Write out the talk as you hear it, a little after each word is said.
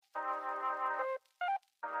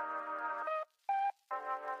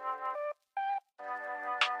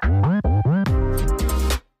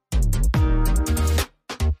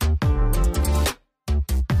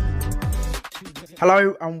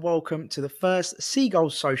Hello and welcome to the first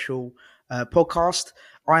Seagulls Social podcast.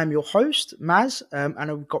 I am your host, Maz,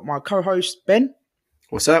 and we've got my co-host, Ben.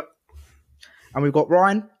 What's up? And we've got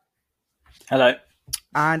Ryan. Hello.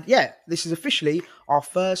 And yeah, this is officially our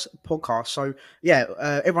first podcast. So yeah,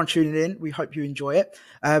 everyone tuning in, we hope you enjoy it.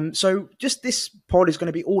 So just this pod is going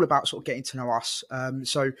to be all about sort of getting to know us.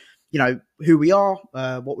 So, you know, who we are,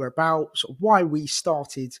 what we're about, sort of why we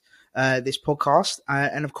started this podcast.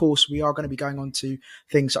 And of course, we are going to be going on to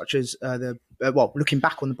things such as looking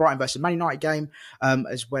back on the Brighton versus Man United game,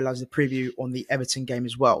 as well as the preview on the Everton game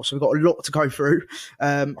as well. So we've got a lot to go through.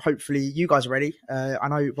 Hopefully you guys are ready. I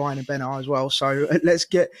know Ryan and Ben are as well. So let's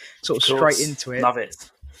get sort of straight into it. Love it.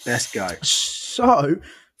 Let's go. So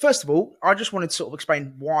first of all, I just wanted to sort of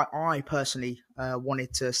explain why I personally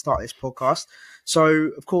wanted to start this podcast. So,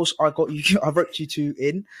 of course, I roped you two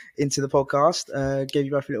into the podcast, gave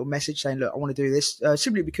you both a little message saying, look, I want to do this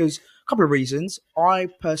simply because a couple of reasons. I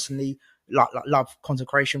personally love content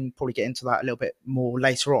creation, probably get into that a little bit more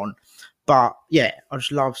later on. But yeah, I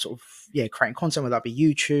just love sort of, creating content, whether that be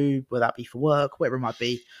YouTube, whether that be for work, whatever it might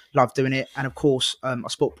be. Love doing it. And of course, I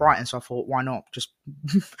support Brighton, so I thought, why not just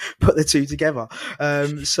put the two together?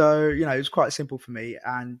 So, you know, it was quite simple for me.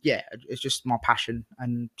 And yeah, it's just my passion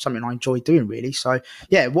and something I enjoy doing, really. So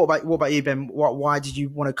yeah, what about you, Ben? Why did you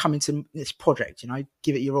want to come into this project? You know,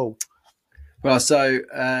 give it your all. Well, so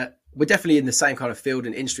we're definitely in the same kind of field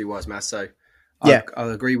and industry-wise, Matt. So I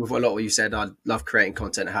agree with a lot of what you said. I love creating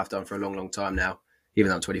content. I have done for a long, long time now, even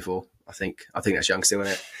though I'm 24. I think that's young still,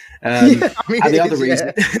 isn't it? And the other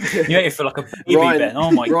reason... You make me feel like a baby, Ben.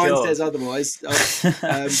 Oh, my Ryan God. says otherwise.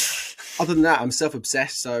 Other than that, I'm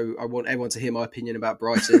self-obsessed, so I want everyone to hear my opinion about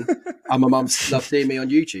Brighton. And my mum loves seeing me on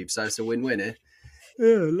YouTube, so it's a win-win here.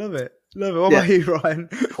 Yeah, love it. What about you, Ryan?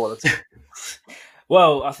 Quality.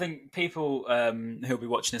 Well, I think people who'll be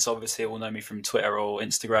watching this obviously will know me from Twitter or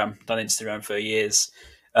Instagram. Done Instagram for years.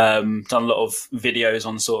 Done a lot of videos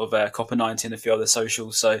on sort of Copper90 and a few other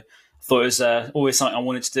socials. So I thought it was always something I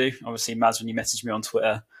wanted to do. Obviously, Maz, when you messaged me on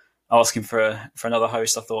Twitter asking for another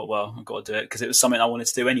host, I thought, well, I've got to do it because it was something I wanted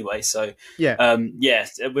to do anyway. So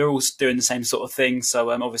we're all doing the same sort of thing. So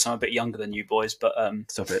obviously I'm a bit younger than you boys, but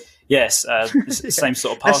stop it. Yes, it's the same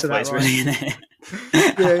sort of pathways, really, isn't it?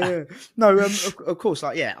 Yeah. No, of course.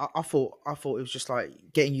 Like, yeah, I thought it was just like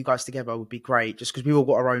getting you guys together would be great, just because we've all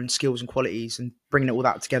got our own skills and qualities, and bringing it all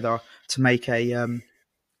that together to make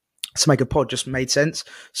a pod just made sense.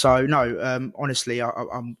 So no, honestly, I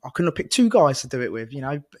couldn't have picked two guys to do it with, you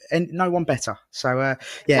know, and no one better. So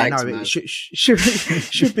Thanks, it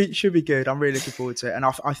should be good. I'm really looking forward to it, and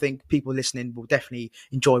I think people listening will definitely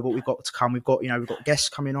enjoy what we've got to come. We've got guests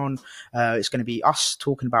coming on. It's going to be us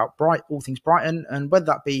talking about all things Brighton, and whether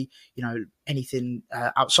that be, you know, anything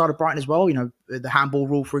outside of Brighton as well, you know, the handball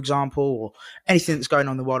rule, for example, or anything that's going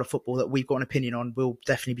on in the world of football that we've got an opinion on, we'll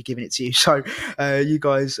definitely be giving it to you. So you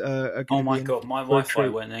guys are oh my God, my Wi-Fi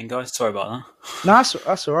went in, guys. Sorry about that. No,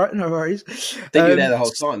 that's all right. No worries. I think you're there the whole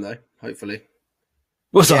time, though, hopefully.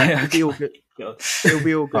 It'll be all good. It'll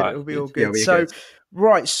be all good. Right. It'll be all good. So,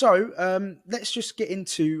 right. So, let's just get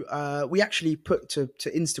into. We actually put to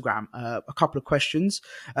Instagram a couple of questions.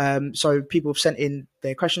 So people have sent in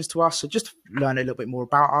their questions to us. So just to learn a little bit more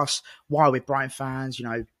about us, why we're Brighton fans. You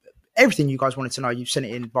know, everything you guys wanted to know. You've sent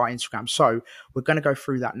it in via Instagram. So we're going to go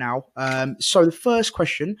through that now. So the first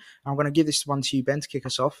question, I'm going to give this one to you, Ben, to kick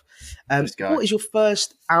us off. What is your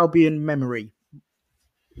first Albion memory?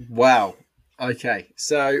 Wow. Okay,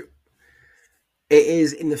 so it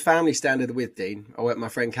is in the family stand of the Withdean. I went with my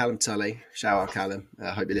friend Callum Tully. Shout out, Callum.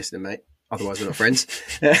 I hope you're listening, mate. Otherwise, we're not friends.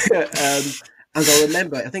 And I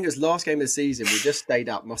remember, I think it was last game of the season. We just stayed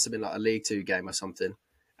up. Must have been like a League Two game or something.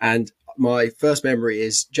 And my first memory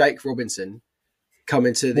is Jake Robinson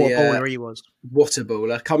coming to the water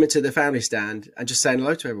baller, coming to the family stand and just saying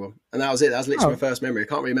hello to everyone. And that was it. That was literally my first memory. I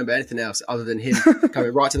can't really remember anything else other than him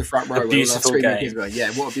coming right to the front row. Beautiful game. Going,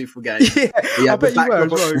 yeah, what a beautiful game. I bet you were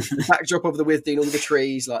as well. The backdrop of the Withdean, all the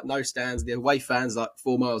trees, like no stands, the away fans like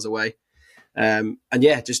 4 miles away. And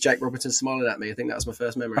yeah, just Jake Robinson smiling at me. I think that was my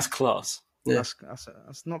first memory. That's class. Yeah.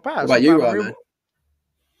 That's not bad. What about you, Ryan?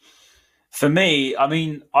 For me, I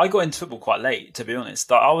mean, I got into football quite late, to be honest.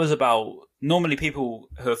 I was normally people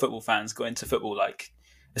who are football fans go into football like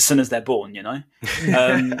as soon as they're born, you know?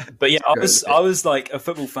 But yeah, I was like a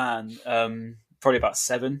football fan probably about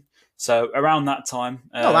 7. So around that time.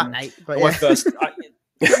 Not that late, but yeah. My first...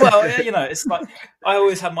 well, yeah, you know, it's like I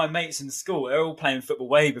always had my mates in school. They're all playing football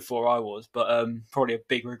way before I was, but probably a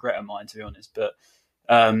big regret of mine, to be honest. But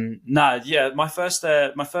my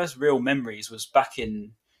first real memories was back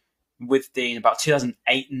in with Dean about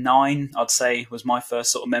 2008-9, I'd say, was my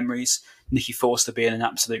first sort of memories. Nicky Forster being an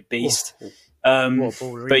absolute beast.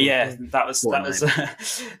 But yeah, that was that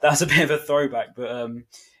was a bit of a throwback. But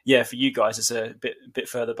yeah, for you guys, it's a bit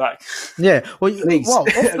further back. Yeah, well, that's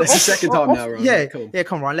the second time now, right? Yeah, cool. Yeah,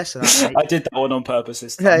 come on, less of that. Mate. I did that one on purpose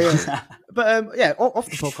this time. Yeah. But yeah, off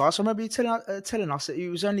the podcast, I remember you telling us that it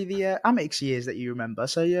was only the Amex years that you remember.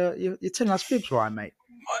 So you're telling us fibs, Ryan, mate.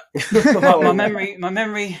 my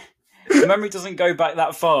memory doesn't go back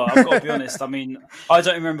that far. I've got to be honest. I mean, I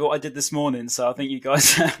don't remember what I did this morning, so I think you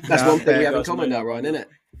guys. That's one thing we have in common now, Ryan, isn't it?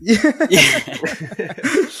 Yeah.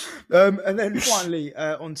 And then finally,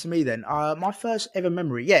 on to me then. My first ever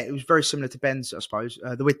memory, it was very similar to Ben's, I suppose.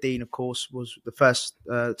 The With Dean, of course, was the first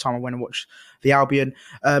time I went and watched the Albion.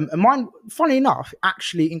 And mine, funny enough,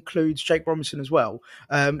 actually includes Jake Robinson as well.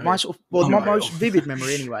 My most vivid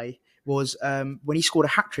memory anyway was when he scored a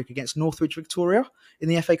hat-trick against Northwich Victoria in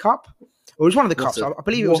the FA Cup. Or it was one of the cups. I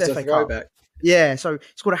believe it was FA Cup. Yeah, so he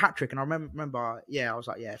scored a hat-trick, and I remember, I was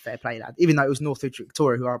like, fair play, lad. Even though it was Northwich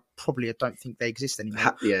Victoria, who I don't think they exist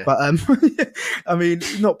anymore. But, I mean,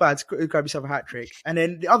 not bad to grab yourself a hat-trick. And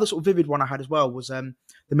then the other sort of vivid one I had as well was the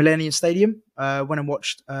Millennium Stadium. Went and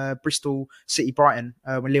watched Bristol City Brighton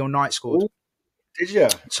when Leon Knight scored. Ooh, did you?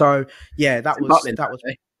 So, yeah, that was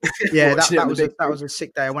a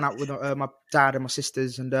sick day. I went out with my dad and my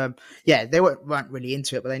sisters, and they weren't really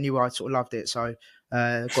into it, but they knew I sort of loved it, so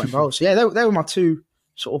got involved. So yeah, they were my two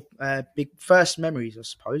sort of big first memories, I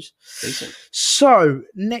suppose. Decent. So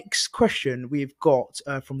next question we've got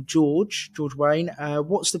from George Wayne.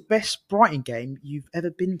 What's the best Brighton game you've ever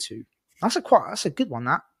been to? That's a good one.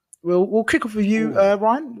 That we'll kick off with you,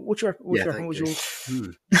 Ryan. What do you reckon was yours?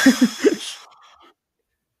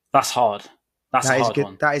 That's hard. That's a hard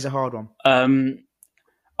one. That is a hard one.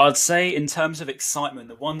 I'd say in terms of excitement,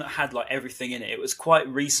 the one that had like everything in it, it was quite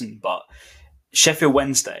recent, but Sheffield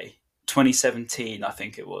Wednesday, 2017, I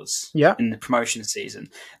think it was, in the promotion season.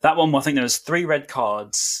 That one, I think there was 3 red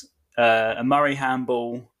cards, a Murray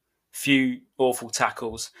handball, few awful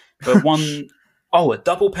tackles, but a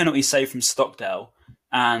double penalty save from Stockdale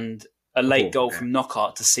and a late goal from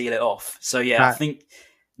Knockaert to seal it off. So I think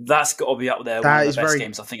that's got to be up there. One of the best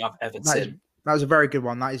games I think I've ever seen. That was a very good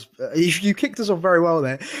one. That is, you kicked us off very well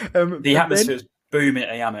there. The atmosphere was booming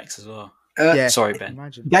at Amex as well. Sorry, Ben.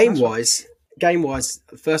 Game wise,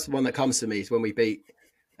 the first one that comes to me is when we beat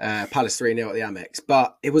Palace 3-0 at the Amex.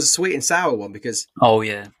 But it was a sweet and sour one because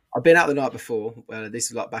I've been out the night before.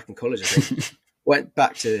 This was like back in college, I think. Went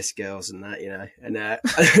back to this girls and that, and I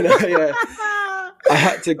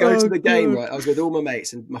had to go to the game. Right, I was with all my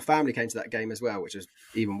mates, and my family came to that game as well, which was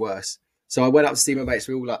even worse. So I went up to see my mates.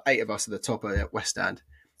 We were all like 8 of us at the top of the West Stand.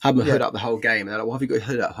 Had my hood up the whole game. And they're like, "Why have you got your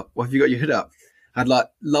hood up? Why have you got your hood up?" I had like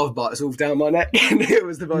love bites all down my neck, and it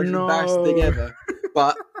was the most embarrassing thing ever.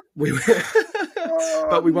 But we won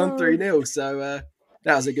 3-0, so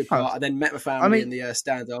that was a good part. I then met my family in the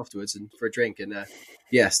stand afterwards and for a drink, and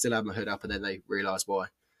still had my hood up. And then they realised why.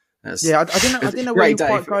 I didn't know where you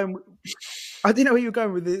were going. I didn't know where you were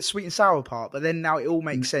going with the sweet and sour part, but then now it all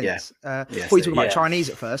makes sense. Thought you were talking about Chinese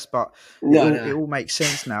at first, but it all makes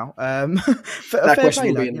sense now. That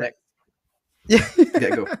question will be in next. Yeah.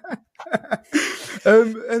 Go.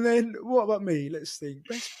 And then what about me? Let's think.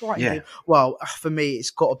 Best Brighton game. Well, for me,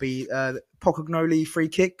 it's got to be Pocognoli free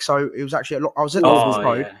kick. So it was actually I was at Liverpool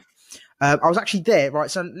Road. I was actually there,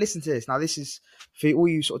 right? So listen to this. Now, this is for all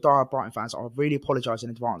you sort of diehard Brighton fans. I really apologise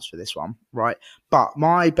in advance for this one, right? But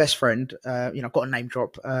my best friend, got a name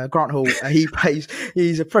drop, Grant Hall.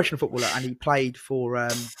 He's a professional footballer, and he played for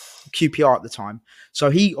QPR at the time.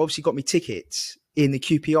 So he obviously got me tickets in the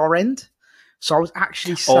QPR end. So I was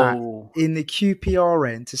actually sat in the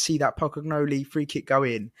QPR end to see that Pocognoli free kick go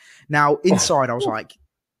in. Now, inside, I was like,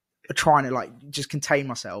 trying to like just contain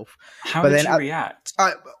myself. How did you react?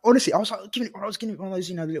 Honestly, I was like giving it one of those,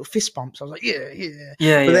 the little fist bumps. I was like, yeah.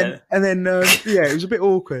 Then it was a bit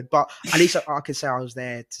awkward, but at least I could say I was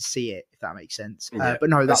there to see it, if that makes sense. But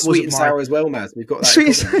no, that sweet and sour as well, man. We've got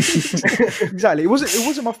that. Exactly. It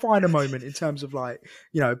wasn't my finer moment in terms of like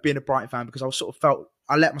being a Brighton fan, because I was sort of felt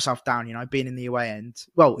I let myself down, being in the away end,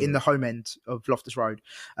 in the home end of Loftus Road.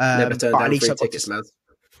 Never turned down free tickets, man.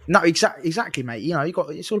 No, exactly, mate.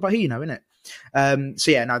 It's all about who you know, isn't it?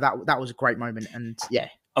 That was a great moment, and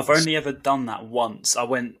I've only ever done that once. I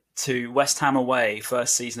went to West Ham away,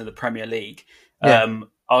 first season of the Premier League. I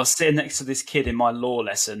was sitting next to this kid in my law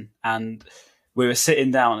lesson, and we were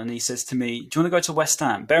sitting down, and he says to me, "Do you want to go to West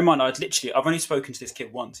Ham?" Bear in mind, I've only spoken to this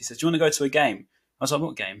kid once. He says, "Do you want to go to a game?" I was like,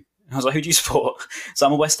 "What game?" I was like, "Who do you support?" So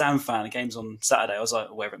I'm a West Ham fan. The game's on Saturday. I was like,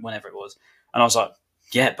 whenever it was, and I was like,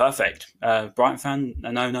 Yeah, perfect. Brighton fan?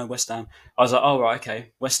 No, West Ham. I was like, oh, right,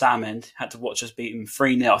 okay. West Ham end. Had to watch us beat them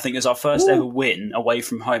 3-0. I think it was our first ever win away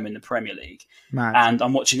from home in the Premier League. Mad. And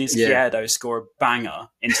I'm watching Izquierdo score a banger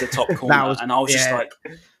into the top corner. And I was just like...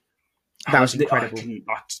 That was incredible.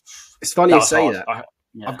 It's funny you say hard. that.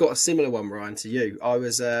 I've got a similar one, Ryan, to you. I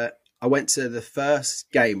went to the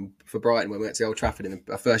first game for Brighton when we went to Old Trafford in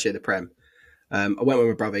the first year of the Prem. I went with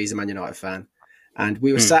my brother. He's a Man United fan. And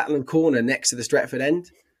we were sat in the corner next to the Stretford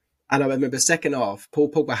end. And I remember second half,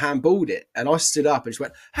 Paul Pogba handballed it. And I stood up and just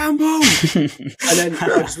went, handball! And then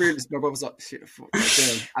I just realised my brother was like,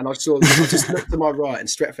 shit, and I just looked to my right and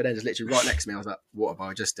Stretford end is literally right next to me. I was like, what have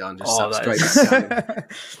I just done? Just sat straight back down.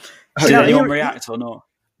 Did anyone react or not?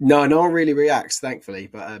 No one really reacts, thankfully.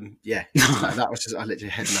 But that was just, I literally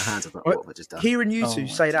had in my hands. I thought, what have I just done? Hearing you two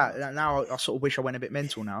say that, now I sort of wish I went a bit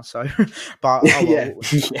mental now. So, but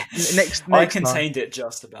next I contained it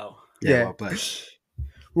just about. Yeah.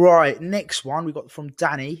 Well, right, next one we got from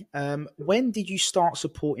Danny. When did you start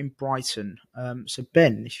supporting Brighton? So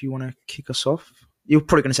Ben, if you want to kick us off, you're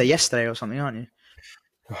probably going to say yesterday or something, aren't you?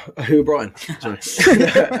 Who, Brighton? Sorry.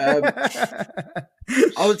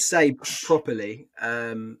 I would say properly.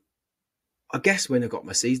 I guess when I got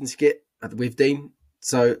my season ticket with Dean,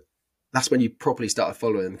 so that's when you properly started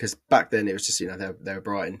following them. Because back then it was just they were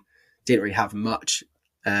Brighton, didn't really have much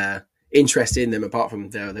interest in them apart from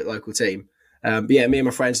their local team. But yeah, me and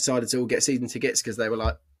my friends decided to all get season tickets because they were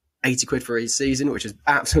like £80 for each season, which is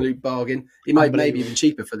absolute bargain. It made maybe even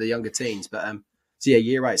cheaper for the younger teens. But so yeah,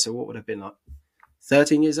 year 8. So what would have been like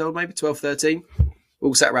 13 years old, maybe 12, 13.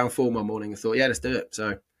 All sat around 4 one morning and thought, yeah, let's do it.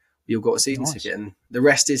 So we all got a season ticket and the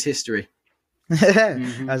rest is history.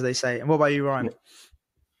 As they say. And what about you, Ryan?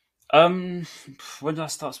 When did I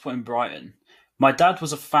start supporting Brighton? My dad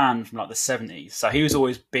was a fan from like the 70s. So he was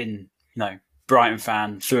always been, Brighton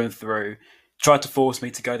fan through and through. Tried to force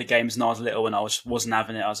me to go to games when I was little and I wasn't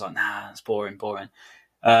having it. I was like, nah, it's boring. But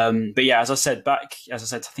yeah, as I said, I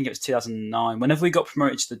think it was 2009. Whenever we got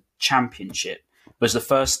promoted to the Championship, was the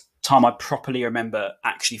first time I properly remember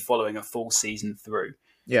actually following a full season through.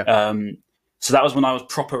 Yeah. So that was when I was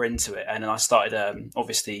proper into it. And then I started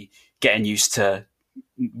obviously getting used to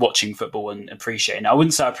watching football and appreciating it. I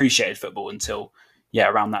wouldn't say I appreciated football until,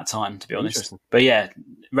 around that time, to be honest. But yeah,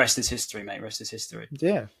 rest is history, mate. Rest is history.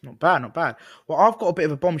 Yeah, not bad. Well, I've got a bit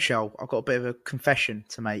of a bombshell. I've got a bit of a confession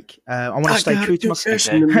to make. I want to stay true to myself.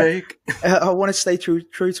 I want to stay true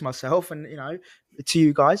to myself and, to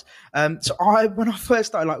you guys. So when I first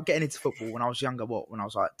started getting into football when I was younger, when I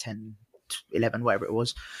was like 10, 11, whatever it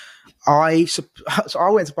was, I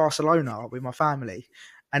went to Barcelona with my family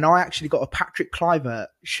and I actually got a Patrick Kluivert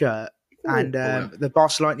shirt and the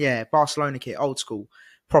Barcelona kit, old school,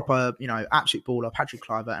 proper, absolute baller, Patrick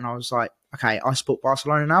Kluivert. And I was like, okay, I support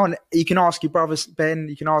Barcelona now. And you can ask your brothers, Ben,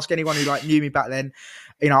 you can ask anyone who knew me back then.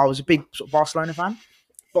 I was a big sort of Barcelona fan.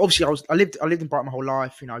 But obviously I lived in Brighton my whole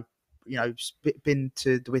life, been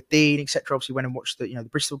with Dean, etc. Obviously went and watched the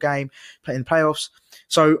Bristol game, played in the playoffs.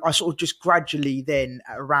 So I sort of just gradually then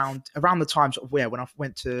around the time when I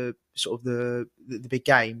went to sort of the big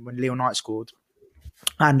game when Leon Knight scored.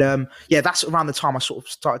 And that's around the time I sort of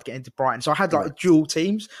started getting into Brighton. So I had dual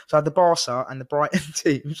teams. So I had the Barca and the Brighton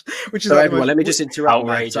teams, which is so everyone. Let me just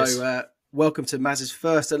interrupt. So welcome to Maz's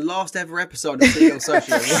first and last ever episode of Seagull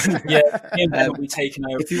Social. We'll be taking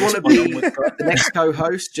over. If you want to be the next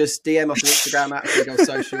co-host, just DM us on Instagram at Seagull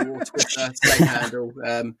Social or Twitter, same handle.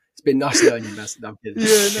 It's been nice knowing you, Maz. No,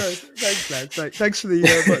 thanks, lad. Thanks for the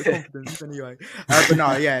vote of confidence anyway. But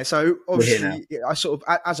no, yeah. So obviously, I sort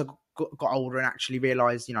of, as I got older and actually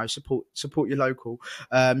realised, support your local.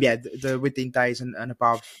 The Withdean days and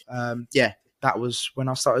above. That was when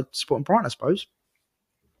I started supporting Brighton, I suppose.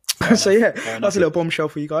 So that's a little bombshell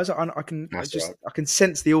for you guys. I can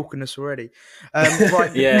sense the awkwardness already.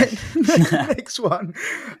 Right, next one.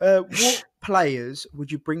 What players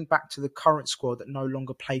would you bring back to the current squad that no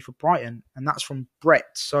longer play for Brighton? And that's from Brett.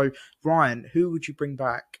 So Ryan, who would you bring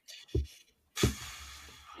back?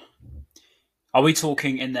 Are we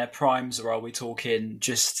talking in their primes or are we talking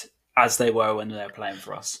just as they were when they were playing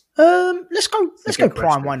for us? Let's go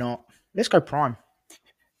prime. Why not? Let's go prime.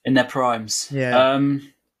 In their primes. Yeah.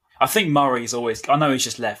 I think Murray's always... I know he's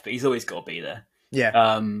just left, but he's always got to be there.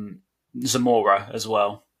 Yeah. Zamora as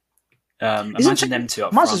well. Imagine them two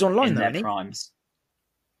up front online, in their primes.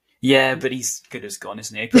 Yeah, but he's good as gone,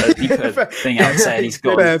 isn't he? He put a thing out saying he's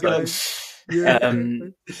gone.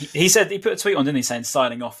 He said he put a tweet on, didn't he, saying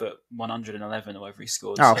signing off at 111 or whatever he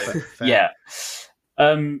scored. Oh, so, fair. Yeah.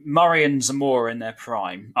 Murray and Zamora in their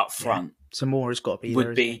prime up front. Zamora's got to be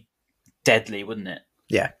would be deadly, wouldn't it?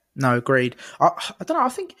 Yeah. No, agreed. I don't know. I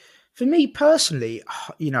think For me personally,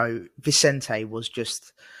 Vicente was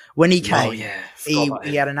just when he came,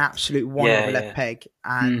 he had an absolute one of a left peg,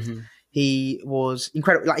 and he was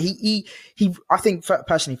incredible. Like he I think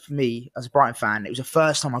personally for me as a Brighton fan, it was the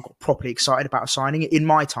first time I got properly excited about signing it in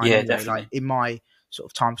my time. Yeah, anyway, definitely. like in my sort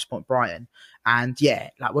of time spent at Brighton. And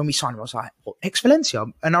like when we signed him, I was like, ex-Valencia.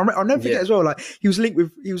 And I'll never forget as well, like he was linked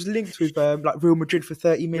with like Real Madrid for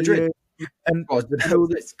 30 million. And all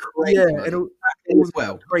this crazy, and all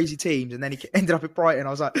crazy teams, and then he ended up at Brighton.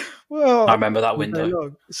 I was like, well, I remember that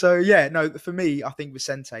window. So for me, I think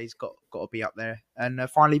Vicente's got to be up there. And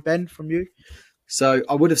finally, Ben, from you. So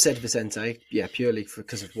I would have said Vicente, purely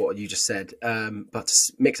because of what you just said. But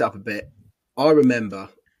to mix it up a bit, I remember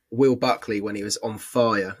Will Buckley when he was on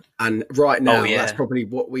fire, and right now that's probably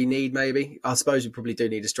what we need. Maybe I suppose we probably do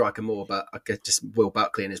need a striker more, but I guess just Will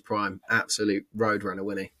Buckley in his prime, absolute roadrunner,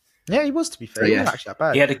 wasn't he? Yeah, he was, to be fair. He wasn't actually that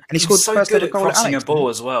bad. And he scored so good at crossing a ball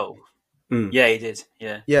as well. Yeah, he did.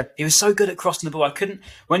 Yeah. He was so good at crossing the ball.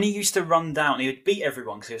 When he used to run down, he would beat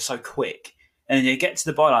everyone because he was so quick. And then he'd get to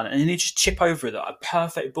the byline and then he'd just chip over it, a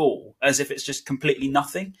perfect ball, as if it's just completely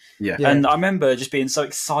nothing. Yeah. And I remember just being so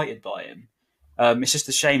excited by him. It's just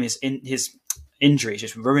a shame his injuries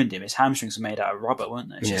just ruined him. His hamstrings were made out of rubber,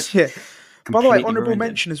 weren't they? By the way, honourable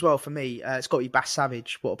mention as well for me, it's got to be Bass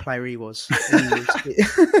Savage. What a player he was.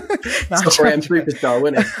 Superstar,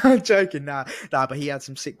 wasn't he? I'm joking, nah, but he had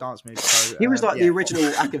some sick dance moves. So, he was like the original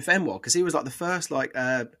Akinfenwa, because he was like the first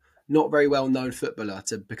not very well known footballer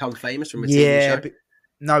to become famous from a TV show.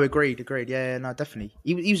 No, agreed. Yeah, no, definitely.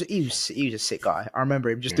 He was a sick guy. I remember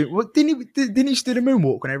him just doing. What didn't he do the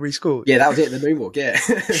moonwalk whenever he scored? Yeah, that was it. The moonwalk. Yeah,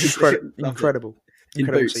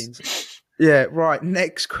 incredible scenes. Yeah, right.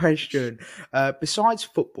 Next question. Besides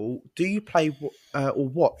football, do you play or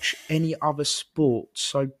watch any other sports?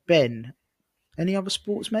 So, Ben, any other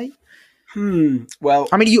sports, mate? Well,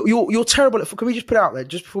 I mean, you're terrible at. Can we just put it out there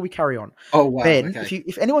just before we carry on? Oh wow, Ben, okay.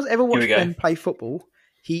 if anyone's ever watched Ben play football,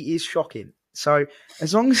 he is shocking. So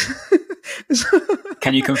as long as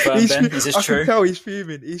can you confirm, Ben? Is this true? I can tell he's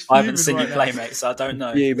fuming. I haven't seen you play, mate, so I don't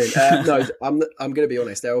know. No, I'm going to be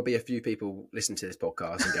honest. There will be a few people listening to this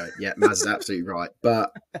podcast and go, "Yeah, Maz is absolutely right."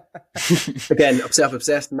 But again, I'm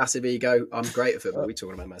self-obsessed, massive ego. I'm great at football. We're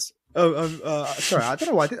talking about Maz. Sorry, I don't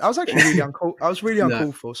know why. I was actually really uncalled. I was really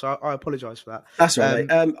uncalled for, so I apologise for that. That's right.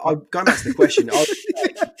 I'm going back to the question. Going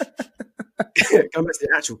back to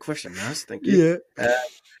the actual question, Maz. Thank you. Yeah.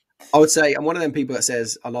 I would say I'm one of them people that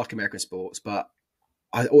says I like American sports, but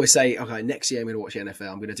I always say, okay, next year I'm going to watch the NFL.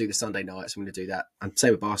 I'm going to do the Sunday nights. I'm going to do that. And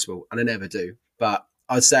same with basketball, and I never do. But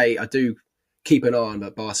I'd say I do keep an eye on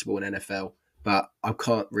basketball and NFL, but I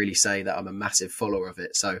can't really say that I'm a massive follower of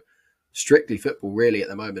it. So strictly football, really, at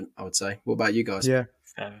the moment, I would say. What about you guys? Yeah.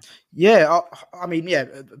 I mean,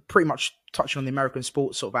 pretty much touching on the American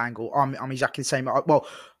sports sort of angle. I'm exactly the same.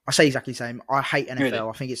 I say exactly the same. I hate NFL. Really?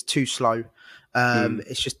 I think it's too slow.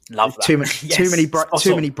 It's just too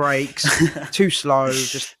many breaks, too slow.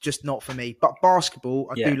 Just not for me. But basketball,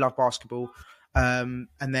 I do love basketball. And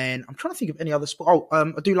then I'm trying to think of any other sport.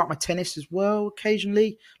 I do like my tennis as well.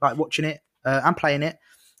 Occasionally, like watching it and playing it.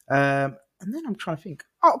 And then I'm trying to think.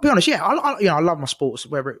 I'll be honest. Yeah, I love my sports.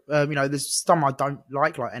 Whether there's some I don't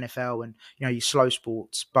like NFL and your slow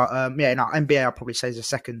sports. But NBA I'll probably say is a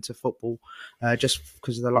second to football, just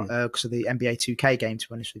because of the NBA 2K game. To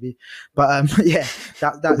be honest with you, but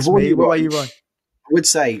that's me. What about you, Ryan? I would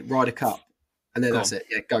say Ryder Cup, and then that's it.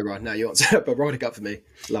 Yeah, go Ryan. No, you answer. But Ryder Cup for me,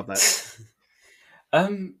 love that.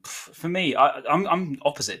 For me, I'm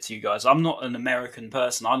opposite to you guys. I'm not an American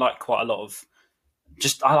person. I like quite a lot of.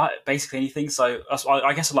 I like basically anything. So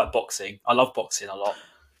I guess I like boxing. I love boxing a lot.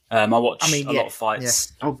 I watch a lot of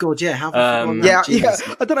fights. Yeah. Oh god, yeah. How I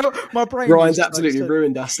don't know. My brain. Ryan's absolutely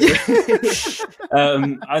ruined us.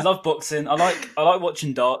 I love boxing. I like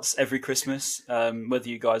watching darts every Christmas. Whether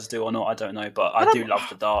you guys do or not, I don't know, but I do love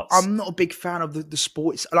the darts. I'm not a big fan of the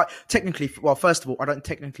sport. It's like technically, well, first of all, I don't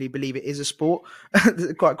technically believe it is a sport.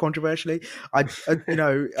 Quite controversially, I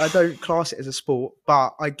don't class it as a sport,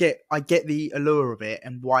 but I get the allure of it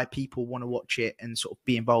and why people want to watch it and sort of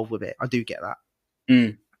be involved with it. I do get that.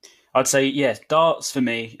 I'd say, darts for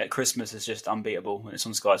me at Christmas is just unbeatable when it's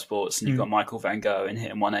on Sky Sports and you've got Michael Van Gogh and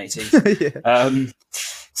hitting 180.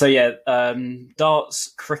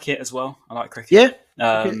 Darts, cricket as well. I like cricket.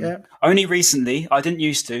 Only recently, I didn't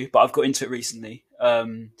used to, but I've got into it recently.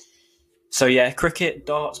 Cricket,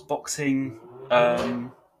 darts, boxing,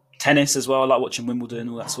 tennis as well. I like watching Wimbledon,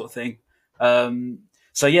 all that sort of thing.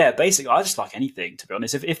 Basically, I just like anything, to be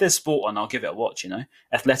honest. If there's sport on, I'll give it a watch,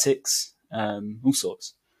 athletics, all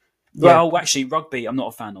sorts. Well, actually, rugby, I'm not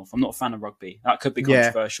a fan of. I'm not a fan of rugby. That could be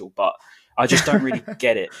controversial, but I just don't really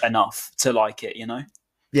get it enough to like it, you know?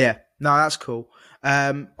 Yeah, no, that's cool.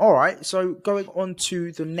 All right, so going on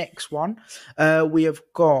to the next one, we have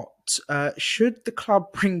got should the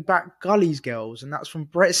club bring back Gully's Girls? And that's from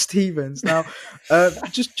Brett Stevens. Now,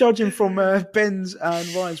 just judging from Ben's and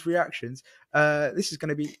Ryan's reactions, this is going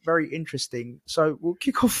to be very interesting. So we'll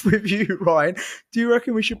kick off with you, Ryan. Do you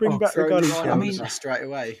reckon we should bring back the Gully's Girls? I mean, straight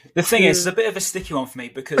away. The thing is, it's a bit of a sticky one for me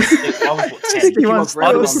because I was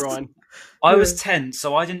what, 10. I was 10,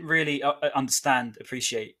 so I didn't really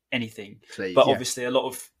appreciate anything. But obviously, a lot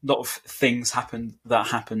of things happened.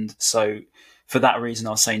 So for that reason,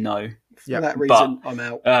 I'll say no. For that reason, I'm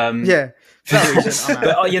out. For that reason, I'm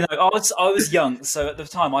out. But I was young, so at the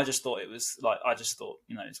time, I just thought it was like it's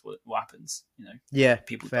what happens.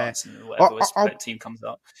 People dancing or whatever. Team comes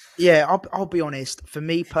up. Yeah, I'll be honest. For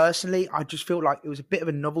me personally, I just feel like it was a bit of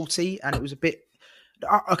a novelty, and it was a bit.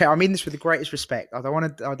 Okay, I mean this with the greatest respect. I don't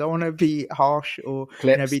want to be harsh or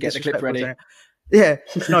Clips, be get the clip ready. Yeah,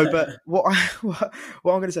 no, but what I'm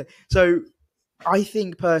going to say. So I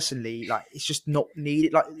think personally, like it's just not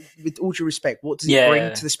needed. Like with all due respect, what does it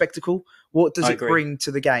bring to the spectacle? What does it bring to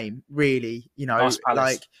the game? Really,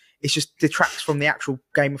 like it's just detracts from the actual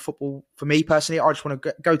game of football. For me personally, I just want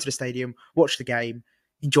to go to the stadium, watch the game,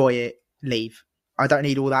 enjoy it, leave. I don't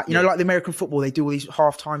need all that. You know, like the American football, they do all these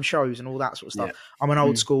halftime shows and all that sort of stuff. Yeah. I'm an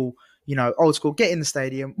old school, get in the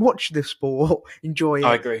stadium, watch the sport, enjoy it.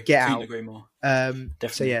 I agree. Get Couldn't out. Agree more. Definitely.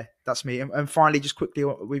 So yeah, that's me. And finally, just quickly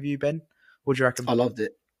with you, Ben, what do you reckon? I loved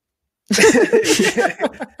it.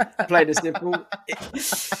 Plain and simple.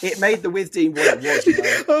 It made the Withdean what it was. You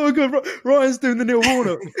know? Oh my God, Ryan's doing the Neil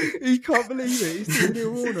Warnock. He can't believe it. He's doing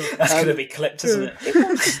Neil Warnock. That's going to be clipped, isn't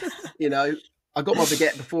it? I got my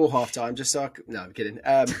baguette before half time just so no, I'm kidding.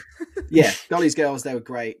 Gully's Girls, they were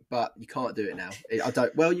great, but you can't do it now. I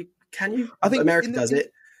don't. Well, can you? I think America does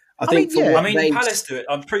it. Palace do it.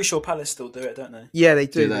 I'm pretty sure Palace still do it, don't they? Yeah, they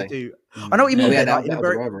do. They do. I know what you mean.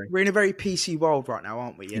 We're in a very PC world right now,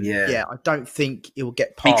 aren't we? And I don't think it will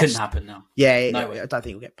get past. It couldn't happen now. I don't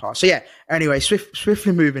think it will get past. So yeah. Anyway,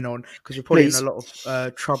 swiftly moving on because you're probably in a lot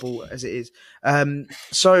of trouble as it is.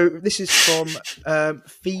 So this is from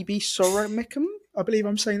Phoebe Soromicum. I believe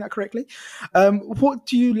I'm saying that correctly. What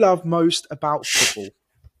do you love most about football?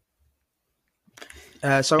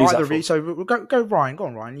 So either of you. So we'll go Ryan. Go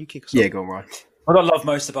on, Ryan. You kick us off. Yeah, go on, Ryan. What I love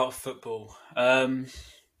most about football, I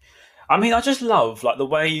just love like the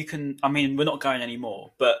way you can. I mean, we're not going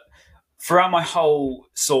anymore, but throughout my whole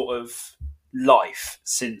sort of life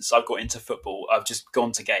since I've got into football, I've just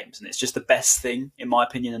gone to games, and it's just the best thing in my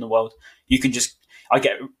opinion in the world. I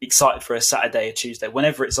get excited for a Saturday or Tuesday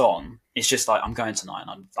whenever it's on. It's just like I'm going tonight,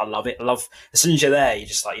 and I love it. I love as soon as you're there, you're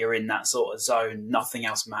just like you're in that sort of zone. Nothing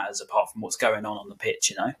else matters apart from what's going on the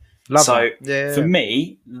pitch, For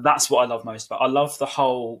me, that's what I love most about. I love the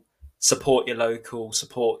whole support your local,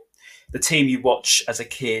 support the team you watch as a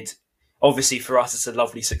kid. Obviously, for us, it's a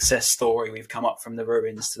lovely success story. We've come up from the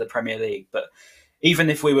ruins to the Premier League, but even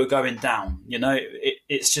if we were going down,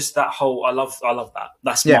 it's just that whole. I love that.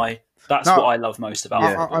 That's what I love most about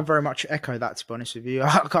it. I very much echo that, to be honest with you.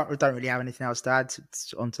 I don't really have anything else to add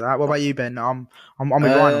onto that. What about you, Ben? I'm with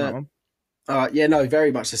Ryan on that one.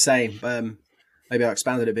 Very much the same. Maybe I'll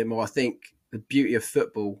expand it a bit more. I think the beauty of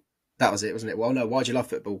football, that was it, wasn't it? Well, no, why do you love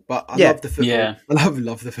football? But I love the football. Yeah. I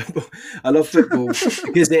love the football. I love football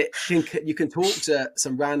because you can talk to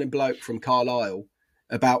some random bloke from Carlisle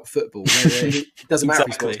about football. It doesn't matter if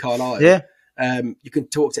he's called Carlisle. Yeah. You can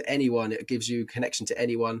talk to anyone. It gives you a connection to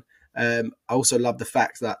anyone. I also love the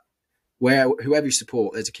fact that whoever you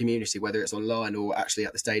support, there's a community, whether it's online or actually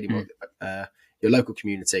at the stadium or your local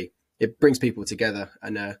community. It brings people together,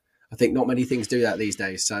 and I think not many things do that these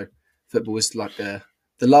days. So football is like the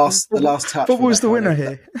last touch. Football's the winner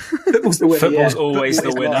here. Football's the winner. Football's always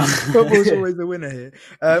the winner. Football's always the winner here.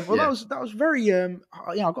 That was very.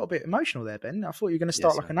 I got a bit emotional there, Ben. I thought you were going to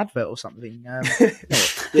start like an advert or something. I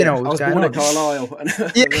was born at Carlisle. Born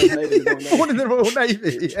in the Royal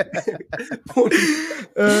Navy.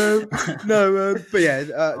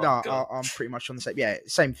 I'm pretty much on the same. Yeah,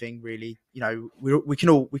 same thing really. We can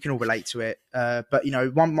all relate to it. But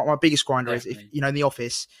my biggest grinder is if in the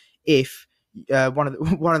office if. One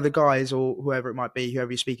of the guys or whoever it might be,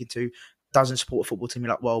 whoever you're speaking to, doesn't support a football team.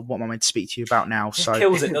 You're like, well, what am I meant to speak to you about now? So it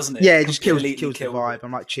kills it, doesn't it? Yeah, it just kills the vibe.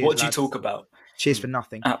 I'm like, cheers. What do you talk about? cheers for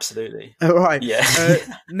nothing. Absolutely. All right. Yeah.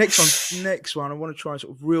 Next one. I want to try and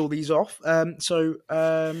sort of reel these off.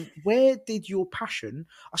 Where did your passion?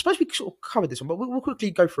 I suppose we sort of covered this one, but we'll quickly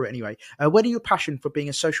go through it anyway. Where did your passion for being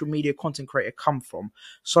a social media content creator come from?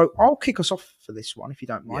 So I'll kick us off for this one, if you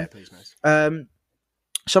don't mind. Yeah, please, mate.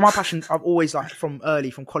 So my passion, I've always from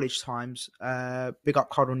college times, big up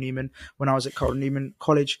Cardinal Newman when I was at Cardinal Newman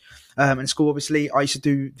College and school. Obviously, I used to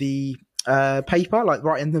do the paper, like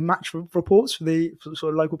writing the match reports for the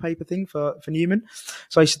sort of local paper thing for Newman.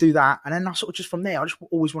 So I used to do that, and then I sort of just from there, I just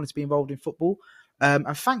always wanted to be involved in football. And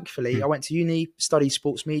thankfully, I went to uni, studied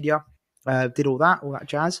sports media. Did all that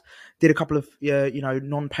jazz. Did a couple of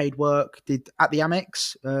non-paid work. Did at the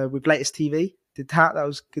Amex with Latest TV. Did that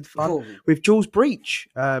was good fun with Jules Breach.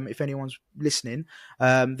 If anyone's listening,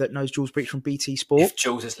 that knows Jules Breach from BT Sport. If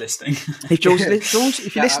Jules is listening, Jules,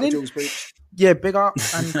 if you're listening, Jules Breach. Yeah, big up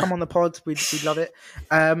and come on the pod. We'd love it.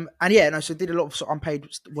 So did a lot of sort of unpaid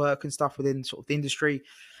work and stuff within sort of the industry.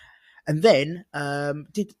 And then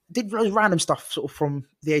did random stuff sort of from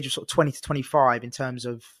the age of sort of 20 to 25 in terms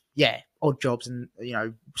of odd jobs and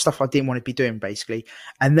stuff I didn't want to be doing basically.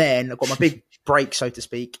 And then I got my big break, so to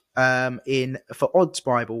speak, for Odds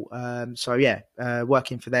Bible.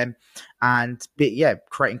 Working for them and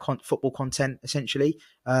creating football content essentially.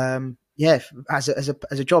 As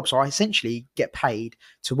a job. So I essentially get paid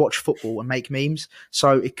to watch football and make memes.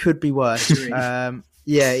 So it could be worse.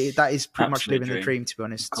 That is pretty much living the dream, to be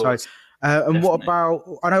honest. So, and what about?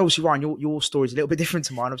 I know obviously, Ryan, your story is a little bit different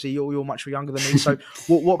to mine. Obviously, you're much younger than me. So,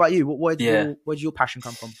 what about you? Where did your passion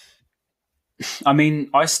come from? I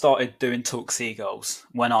mean, I started doing Talk Seagulls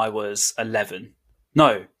when I was 12.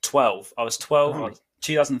 I was 12,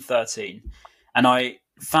 2013, and I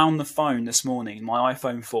found the phone this morning, my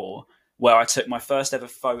iPhone 4, where I took my first ever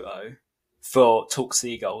photo for Talk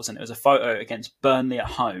Seagulls, and it was a photo against Burnley at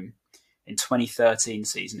home in 2013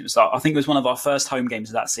 season. It was, I think it was one of our first home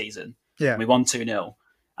games of that season. Yeah, we won 2-0,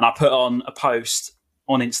 and I put on a post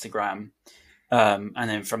on Instagram, and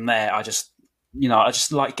then from there, I just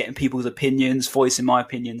like getting people's opinions, voicing my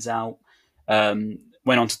opinions out. Went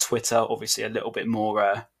on to Twitter, obviously a little bit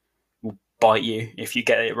more will bite you if you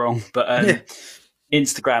get it wrong, but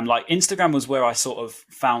Instagram was where I sort of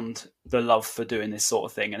found the love for doing this sort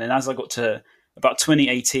of thing. And then as I got to about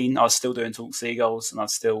 2018, I was still doing Talk Seagulls, and I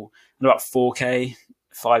was still at about 4K,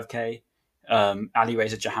 5K. Ali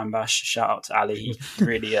Reza Jahanbash, shout out to Ali. He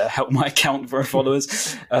really helped my account for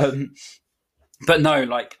followers. But no,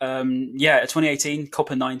 2018,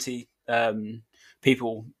 Copper 90,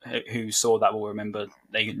 people who saw that will remember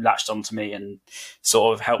they latched onto me and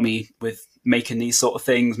sort of helped me with making these sort of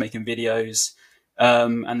things, making videos.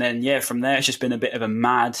 And then, from there, it's just been a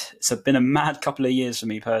mad couple of years for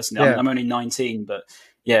me personally. I'm only 19, but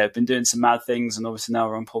I've been doing some mad things, and obviously now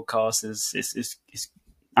we're on podcasts. It's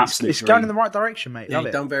absolutely it's going in the right direction, mate. Love you've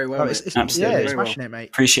it. done very well. Absolutely, smashing it, mate.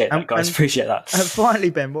 Appreciate that, guys. Appreciate that. And finally,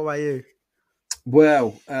 Ben, what about you?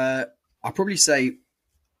 Well, I'll probably say,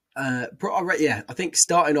 I think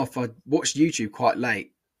starting off, I watched YouTube quite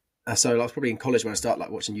late. So I was probably in college when I started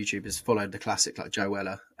watching YouTubers, followed the classic like Joe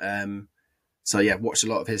Weller. Watched a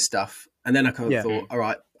lot of his stuff. And then I kind of thought, all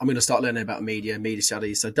right, I'm going to start learning about media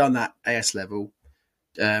studies. So I've done that AS level,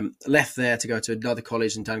 left there to go to another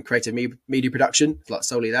college and done creative media production, like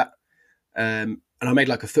solely that. And I made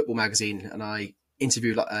like a football magazine, and I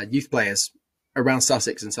interviewed youth players around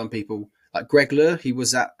Sussex and some people like Greg Lure. He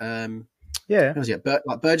was at, Burgess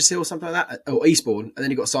Hill or something like that, or Eastbourne. And then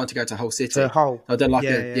he got signed to go to Hull City. So I've done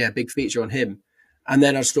a big feature on him. And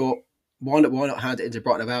then I just thought, why not hand it into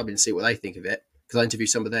Brighton Hove Albion and see what they think of it? Because I interviewed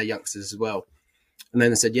some of their youngsters as well. And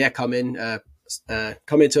then they said, come into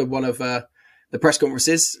one of the press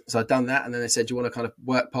conferences. So I'd done that. And then they said, do you want to kind of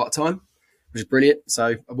work part-time? Which is brilliant.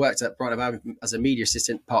 So I worked at Brighton Hove Albion as a media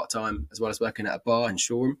assistant part-time, as well as working at a bar in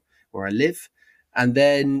Shoreham, where I live. And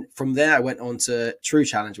then from there, I went on to True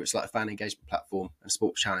Challenge, which is like a fan engagement platform and a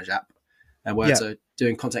sports challenge app, and worked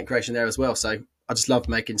doing content creation there as well. So I just love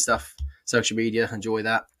making stuff, social media, enjoy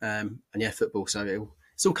that, and football. So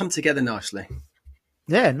it's all come together nicely.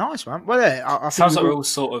 Yeah, nice, man. Well, I sounds like we're all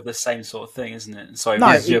sort of the same sort of thing, isn't it? Sorry,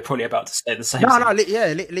 you're probably about to say the same.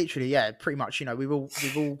 Literally, pretty much. We've all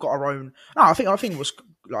got our own. No, I think what's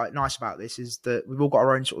nice about this is that we've all got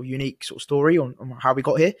our own sort of unique sort of story on how we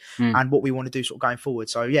got here and what we want to do sort of going forward.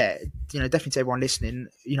 So definitely to everyone listening,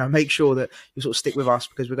 make sure that you sort of stick with us,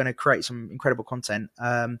 because we're going to create some incredible content.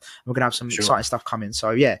 We're going to have some exciting stuff coming.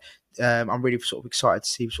 So I'm really sort of excited to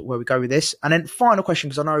see sort of where we go with this. And then final question,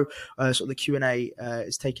 because I know sort of the Q&A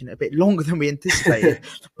is taking a bit longer than we anticipated.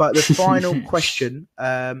 But the final question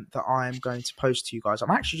that I'm going to pose to you guys,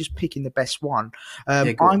 I'm actually just picking the best one.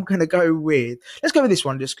 I'm going to go with, let's go with this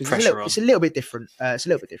one just because it's a little bit different.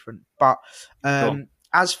 But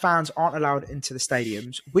as fans aren't allowed into the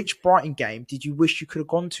stadiums, which Brighton game did you wish you could have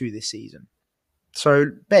gone to this season? So,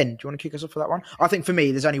 Ben, do you want to kick us off for that one? I think for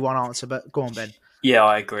me, there's only one answer, but go on, Ben. Yeah,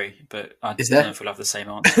 I agree, but I don't know if we'll have the same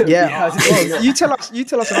answer. Well, you tell us, and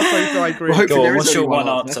I agree. Well, go on, what's your one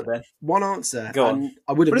answer, Ben? One answer. Go on.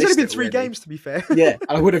 I would have. But there's only been 3 games, to be fair. Yeah,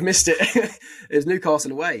 I would have missed it. It was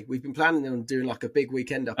Newcastle away. We've been planning on doing like a big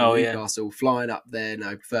weekend up in Newcastle, flying up there,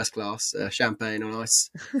 first class, champagne on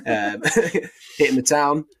ice, hitting the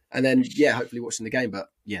town, and then hopefully watching the game. But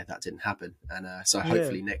that didn't happen, and so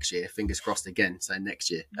hopefully next year, fingers crossed again. So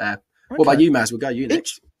next year. What about you, Maz? We'll go you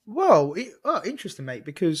next. Well, interesting, mate,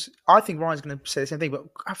 because I think Ryan's going to say the same thing, but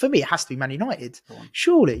for me, it has to be Man United.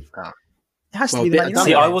 Surely. It has to be the Man United.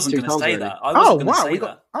 See, I wasn't going to say that.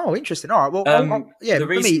 Oh, interesting. All right, well,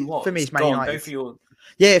 for me, it's Man United.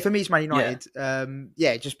 For me, it's Man United.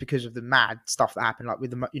 Just because of the mad stuff that happened, like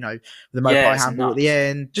with the Mopai handball at the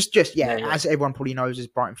end. As everyone probably knows as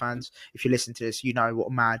Brighton fans, if you listen to this, you know what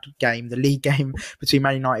a mad game the league game between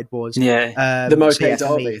Man United was. The Mopai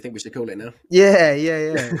derby, I think we should call it now.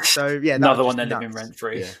 So another one they're living rent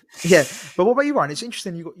free. But what about you, Ryan? It's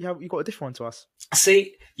interesting. You got a different one to us.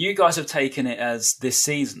 See, you guys have taken it as this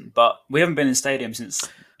season, but we haven't been in stadium since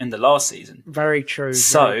in the last season. Very true.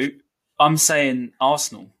 So. I'm saying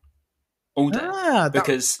Arsenal all day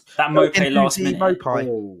because that Mopai last minute.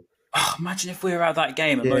 Imagine if we were at that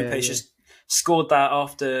game and Mopai just scored that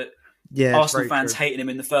after Arsenal fans hating him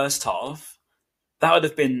in the first half. That would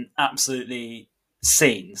have been absolutely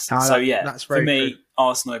scenes. That's for me,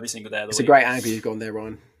 Arsenal every single day of the week. It's a great angle you've gone there,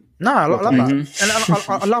 Ryan. No, I love that,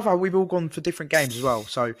 and I love how we've all gone for different games as well.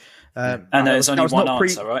 So, and there's only one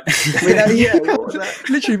answer, right? What was that?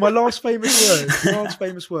 Literally, my last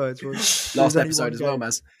famous words was last episode as well,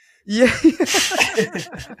 Maz. Yeah.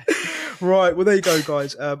 Right. Well, there you go,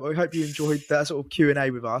 guys. I hope you enjoyed that sort of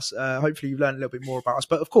Q&A with us. Hopefully you've learned a little bit more about us.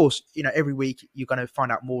 But of course, every week you're going to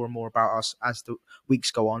find out more and more about us as the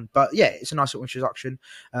weeks go on. But it's a nice little introduction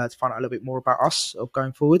to find out a little bit more about us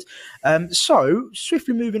going forward. So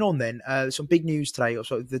swiftly moving on then, some big news today, or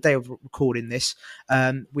so the day of recording this,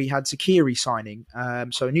 we had Zakiri signing.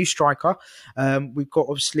 So a new striker. We've got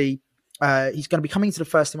obviously... he's going to be coming to the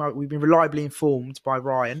first team. We've been reliably informed by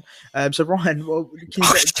Ryan. So Ryan, can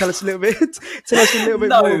you tell us a little bit?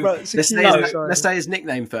 More about Zakiri. Let's say his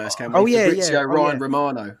nickname first, can we? Fabrizio Ryan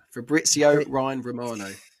Romano. Fabrizio Ryan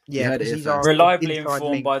Romano. Yeah, he's reliably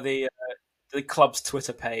informed by the club's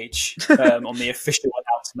Twitter page on the official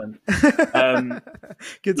announcement.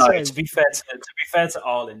 Good. To be fair to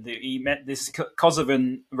Arlen, he met this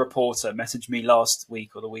Kosovan reporter messaged me last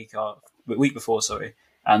week or the week before, sorry.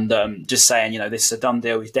 And just saying, this is a done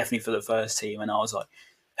deal. He's definitely for the first team. And I was like,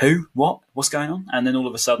 who? What? What's going on? And then all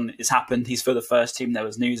of a sudden it's happened. He's for the first team. There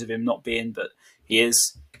was news of him not being, but he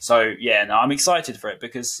is. So, I'm excited for it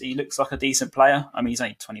because he looks like a decent player. I mean, he's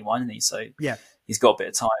only 21, isn't he? So he's got a bit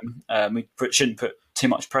of time. We shouldn't put too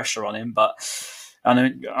much pressure on him. But, we'll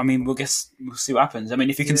see what happens. I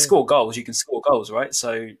mean, if you can score goals, you can score goals, right?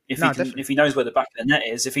 So if he knows where the back of the net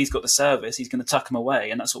is, if he's got the service, he's going to tuck him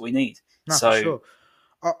away. And that's what we need. No, for sure.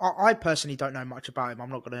 I personally don't know much about him.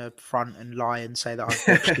 I'm not going to front and lie and say that I've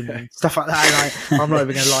watched him and stuff like that. I'm not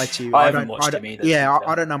even going to lie to you. I haven't watched him either.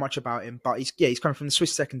 I don't know much about him, but he's coming from the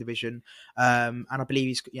Swiss second division, and I believe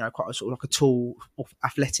he's quite a sort of like a tall,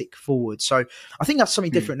 athletic forward. So I think that's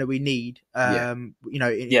something different that we need. In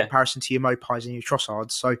comparison to your Mopais and your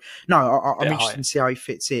Trossards. So I'm interested to see how he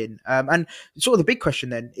fits in. And sort of the big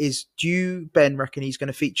question then is: do you, Ben, reckon he's going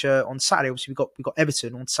to feature on Saturday? Obviously, we got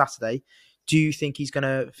Everton on Saturday. Do you think he's going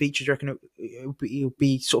to feature? Do you reckon he'll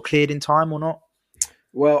be sort of cleared in time or not?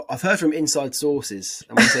 Well, I've heard from inside sources.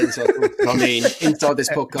 And when I say inside sources, I mean inside this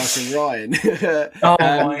podcast from Ryan.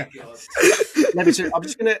 My God! I'm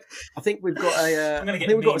just going to. I think we've got a. I think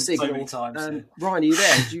we've got a signal. So many times, Ryan, are you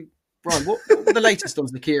there? Ryan, what were the latest on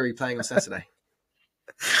Zakiri playing on Saturday?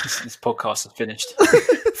 This podcast is finished.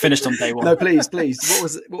 Finished on day one. No, please.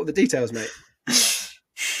 What were the details, mate?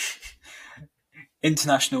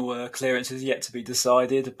 International clearance is yet to be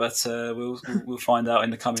decided, but we'll find out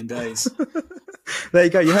in the coming days. There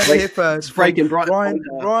you go. You heard it here first. Breaking Ryan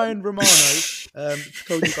Romano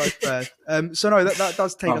told you guys first. That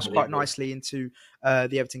does take us quite nicely into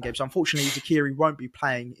the Everton game. So unfortunately, Zakiri won't be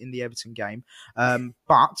playing in the Everton game.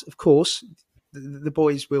 But of course, the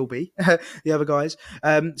boys will be the other guys.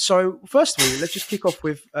 So first of all, let's just kick off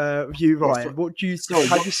with you, Ryan. What do you?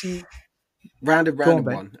 How do you see? Random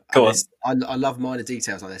one. Go on. I love minor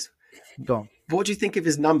details on this. Go on. What do you think of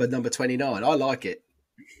his number 29? I like it.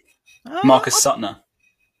 Marcus Suttner.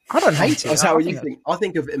 I don't hate it. How you think? I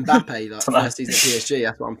think of Mbappe, like first season at PSG.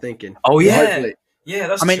 That's what I'm thinking. Oh yeah, Hopefully. yeah.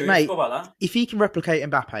 That's I mean, true. mate, I forgot about that. if he can replicate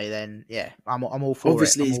Mbappe, then yeah, I'm all for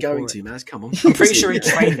Obviously, it. he's going to, man. Come on. I'm pretty sure he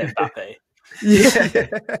trained Mbappe. Yeah.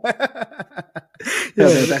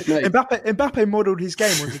 Definitely. Mbappe modelled his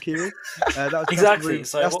game on Zakiri. Exactly.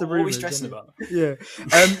 So that's what the are we rumours, stressing isn't it? about? Yeah.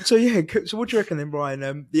 So what do you reckon then,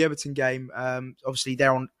 Brian? The Everton game. Obviously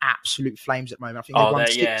they're on absolute flames at the moment. I think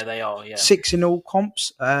they've won they are. Yeah. 6 in all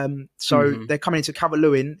comps. So they're coming into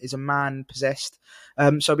Calvert-Lewin is a man possessed. So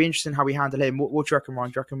it'll be interesting how we handle him. What do you reckon,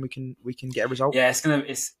 Ryan? Do you reckon we can get a result? Yeah,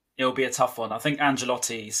 it'll be a tough one. I think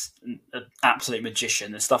Ancelotti's an absolute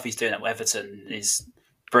magician. The stuff he's doing at Everton is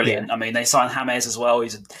brilliant. Yeah. I mean, they signed James as well.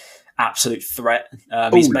 He's an absolute threat.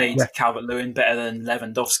 He's made Calvert-Lewin better than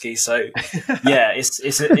Lewandowski. So yeah, it's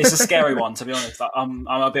a scary one, to be honest. I'm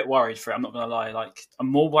a bit worried for it. I'm not going to lie. Like,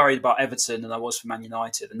 I'm more worried about Everton than I was for Man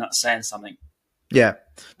United, and that's saying something. Yeah,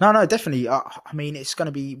 no, definitely. I mean, it's going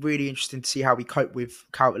to be really interesting to see how we cope with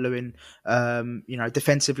Calvert-Lewin.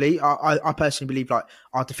 Defensively, I personally believe like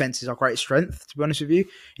our defence is our greatest strength. To be honest with you,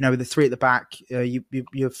 with the 3 at the back,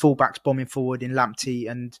 your fullbacks bombing forward in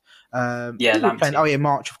Lamptey and Lamptey.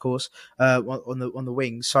 March, of course, on the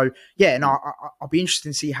wings. So yeah, I'll be interested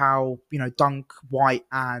to see how Dunk, White,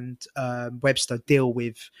 and Webster deal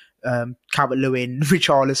with Calvert-Lewin,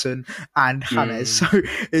 Richarlison, and James. So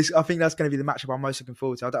I think that's going to be the matchup I'm most looking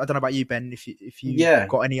forward to. I don't know about you, Ben, if you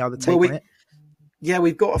got any other take on it. Yeah,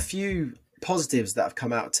 we've got a few positives that have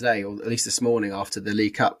come out today, or at least this morning after the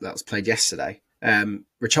League Cup that was played yesterday.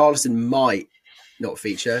 Richarlison might not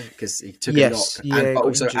feature because he took a knock, but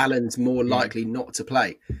also Allen's more likely not to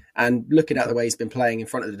play. And looking at the way he's been playing in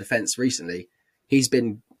front of the defence recently, he's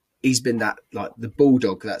been that like the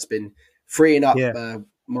bulldog that's been freeing up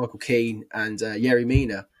Michael Keane and Yerry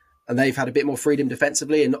Mina, and they've had a bit more freedom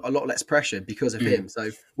defensively and a lot less pressure because of him. So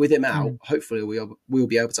with him out, hopefully we'll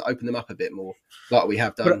be able to open them up a bit more, like we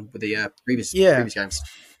have done with the previous games.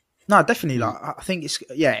 No, definitely. Like I think it's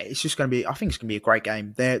just going to be. I think it's going to be a great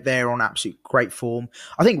game. They're on absolute great form.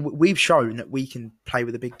 I think we've shown that we can play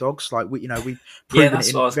with the big dogs. Like we've proven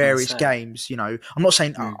it in various games. I'm not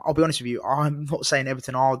saying. I'll be honest with you. I'm not saying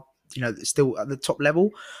Everton are still at the top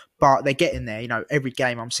level, but they're getting there. Every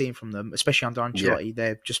game I'm seeing from them, especially under Ancelotti,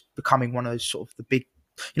 they're just becoming one of those sort of the big.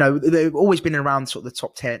 They've always been around sort of the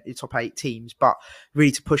top 10, top 8 teams, but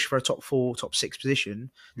really to push for a top 4, top 6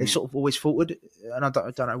 position, they've sort of always faltered, and I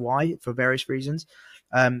don't know why, for various reasons.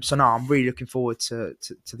 So no, I'm really looking forward to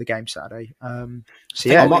the game Saturday. What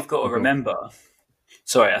we've got to remember.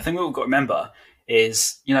 Sorry, I think what we've got to remember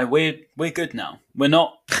is we're good now. We're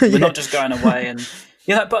not just going away and.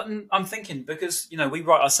 But I'm thinking because we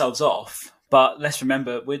write ourselves off, but let's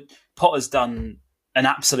remember Potter's done an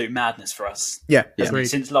absolute madness for us. Yeah.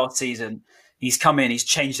 Since last season, he's come in, he's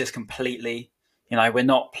changed us completely. We're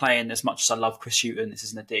not playing as much as I love Chris Hughton. This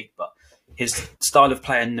isn't a dig, but his style of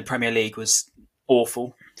playing in the Premier League was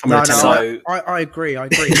awful. I agree. I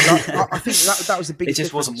think that was the biggest. It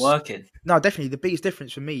just wasn't working. No, definitely the biggest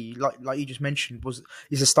difference for me, like you just mentioned,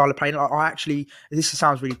 is the style of playing. This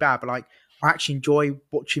sounds really bad, but I actually enjoy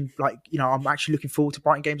watching, I'm actually looking forward to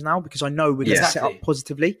Brighton games now because I know we're going to set up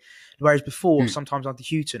positively. Whereas before, sometimes under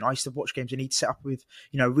Hughton, I used to watch games and he'd set up with,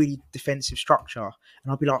 really defensive structure.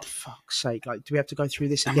 And I'd be like, fuck's sake, do we have to go through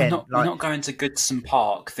this again? We're not going to Goodson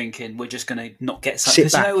Park thinking we're just going to not get something.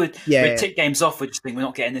 Because, we'd tick games off, we just think we're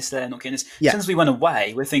not getting this there, not getting this. Yeah. Since we went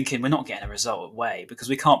away, we're thinking we're not getting a result away because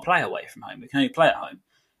we can't play away from home. We can only play at home.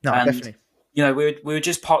 No, definitely. We would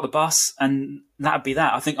just park the bus and that'd be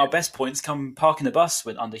that. I think our best points come parking the bus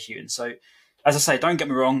under Hughton. So, as I say, don't get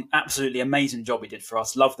me wrong, absolutely amazing job he did for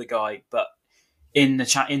us. Love the guy, but in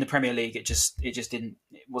the Premier League, it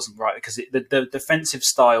wasn't right because the defensive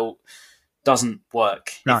style doesn't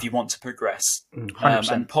work if you want to progress.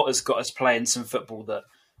 And Potter's got us playing some football that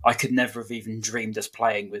I could never have even dreamed us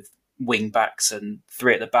playing with. Wing backs and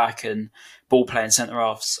 3 at the back and ball playing centre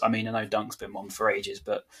halves. I mean, I know Dunk's been one for ages,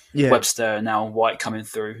 but Webster and now White coming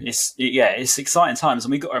through. It's exciting times,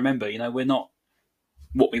 and we've got to remember, we're not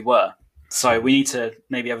what we were. So we need to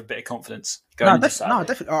maybe have a bit of confidence going into Saturday. No,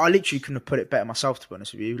 definitely. I literally couldn't have put it better myself, to be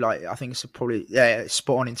honest with you. I think it's probably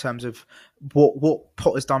spot on in terms of what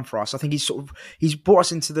Potter's done for us. I think he's brought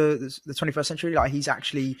us into the 21st century. He's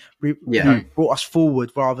actually brought us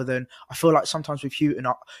forward rather than, I feel like sometimes with Hughton,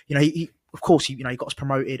 of course, he got us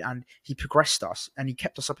promoted and he progressed us and he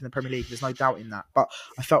kept us up in the Premier League. There's no doubt in that. But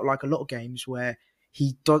I felt like a lot of games where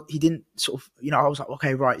he didn't sort of, I was like,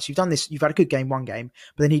 okay, right, so you've done this, you've had a good game one game,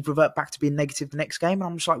 but then he'd revert back to being negative the next game. And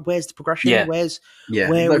I'm just like, where's the progression? Yeah. Where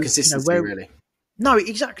no consistency, really. No,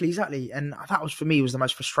 exactly. And that was, for me, was the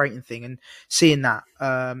most frustrating thing. And seeing that,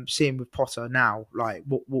 seeing with Potter now, like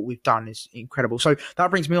what we've done is incredible. So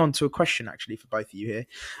that brings me on to a question, actually, for both of you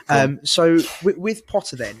here. So with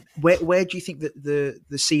Potter, then, where do you think that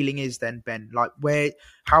the ceiling is then, Ben? Like,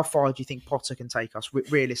 how far do you think Potter can take us,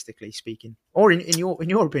 realistically speaking, or in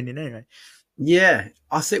your opinion, anyway? Yeah,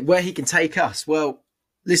 I think where he can take us. Well,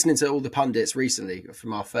 listening to all the pundits recently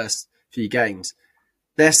from our first few games,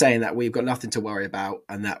 they're saying that we've got nothing to worry about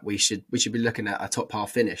and that we should be looking at a top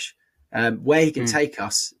half finish. Where he can take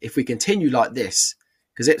us if we continue like this,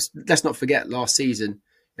 because let's not forget last season,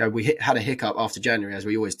 we had a hiccup after January, as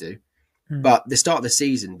we always do. But the start of the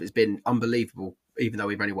season has been unbelievable, even though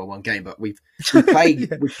we've only won one game. But we've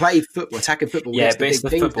played we played football, attacking football against the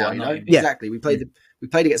big teams now. Exactly. We played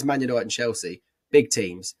against Man United and Chelsea, big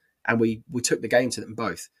teams, and we took the game to them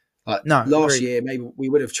both. Last year, maybe we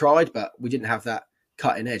would have tried, but we didn't have that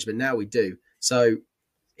cutting edge, but now we do. So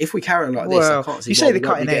if we carry on like this, I can't see. You say the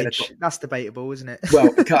cutting edge, that's debatable, isn't it?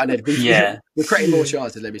 Well, the cutting edge, we're creating more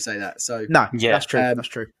chances. Let me say that. So that's true. That's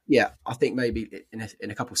true. Yeah, I think maybe in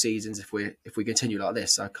a couple of seasons, if we continue like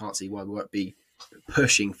this, I can't see why we won't be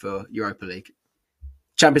pushing for Europa League,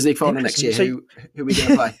 Champions League final next year. Who are we going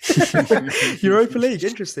to play? Europa League,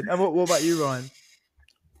 interesting. And what about you, Ryan?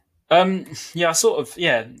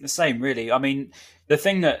 The same, really. I mean, the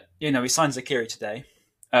thing that we signed Zakiri today,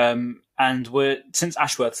 and since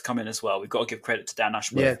Ashworth's come in as well, we've got to give credit to Dan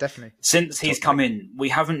Ashworth. Yeah, definitely. Since he's come in, we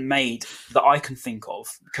haven't made, that I can think of,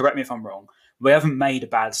 correct me if I'm wrong, we haven't made a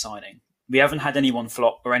bad signing. We haven't had anyone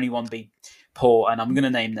flop or anyone be poor, and I'm going to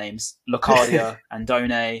name names: Locadia,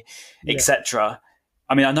 Andone, etc.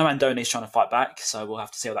 I mean, I know Andone's trying to fight back, so we'll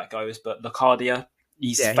have to see how that goes. But Locadia,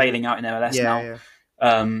 he's failing out in MLS now.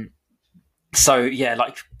 Yeah. So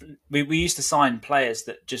we used to sign players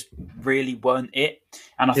that just really weren't it,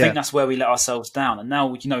 and I think that's where we let ourselves down. And now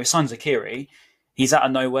we signed Zakiri. He's out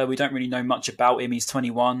of nowhere. We don't really know much about him. He's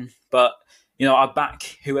 21, but I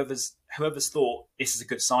back whoever's thought this is a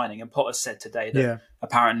good signing. And Potter said today that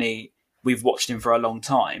apparently we've watched him for a long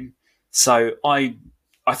time. So I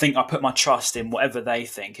think I put my trust in whatever they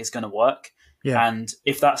think is going to work. Yeah. And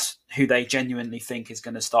if that's who they genuinely think is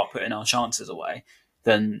going to start putting our chances away,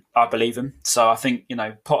 then I believe him. So I think,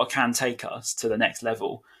 Potter can take us to the next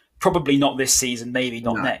level. Probably not this season, maybe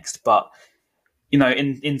not next, but,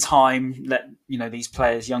 in time, let, these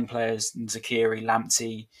players, young players, Zakiri,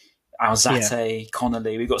 Lamptey, Alzate,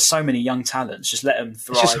 Connolly, we've got so many young talents, just let them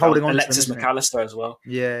thrive. It's just holding on Alexis to them, McAllister as well.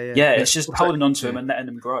 Yeah, it's just holding on to them and letting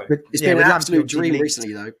them grow. It's been an absolute dream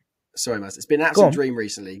recently, though. Sorry, Maz. It's been an absolute dream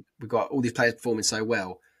recently. We've got all these players performing so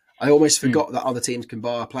well. I almost forgot that other teams can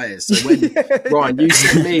buy our players. So when Ryan, you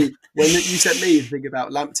sent me the thing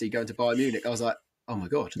about Lamptey going to Bayern Munich, I was like, oh my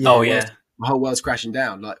god, my whole world's crashing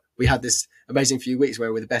down. Like we had this amazing few weeks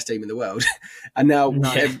where we're the best team in the world, and now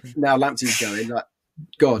Lamptey's going. Like,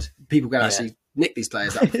 God, people can actually nick these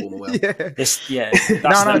players that perform well. That's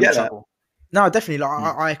the trouble. No, definitely. Like,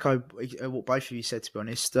 I echo what both of you said, to be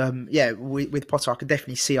honest. With Potter, I could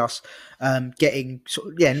definitely see us getting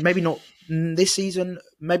maybe not this season,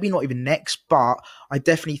 maybe not even next, but I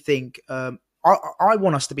definitely think I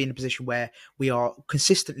want us to be in a position where we are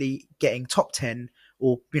consistently getting top 10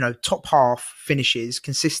 or top half finishes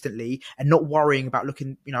consistently, and not worrying about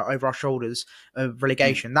looking over our shoulders of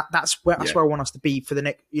relegation. That's where I want us to be for the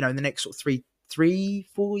next the next sort of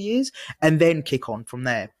 3-4 years, and then kick on from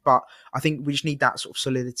there. But I think we just need that sort of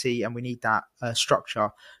solidity, and we need that structure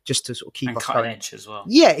just to sort of keep us cutting going. Edge as well.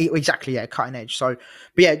 Yeah, exactly. Yeah, cutting edge. So,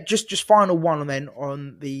 but just final one, and then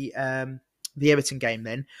on the Everton game,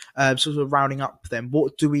 then sort of rounding up. Then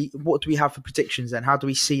what do we have for predictions? Then how do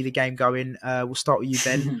we see the game going? We'll start with you,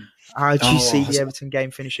 Ben. How do you see the Everton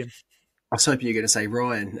game finishing? I was hoping you were going to say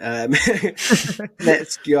Ryan.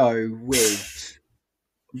 Let's go with.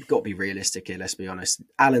 We've got to be realistic here. Let's be honest.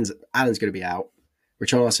 Alan's going to be out.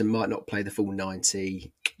 Richarlison might not play the full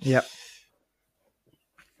 90. Yep.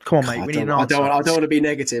 Come on, mate. We need an answer. I don't want to be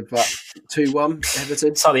negative, but 2-1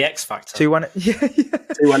 Everton. It's like the X Factor. 2-1. Yeah.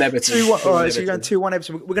 2-1 Everton. 2-1. All right, so you're going 2-1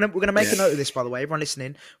 Everton. We're gonna make a note of this, by the way. Everyone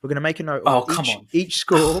listening, we're gonna make a note of each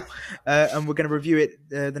score, and we're gonna review it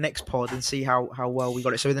the next pod and see how well we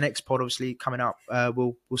got it. So the next pod, obviously coming up,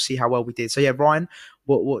 we'll see how well we did. So yeah, Ryan,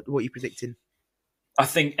 what are you predicting? I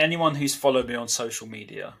think anyone who's followed me on social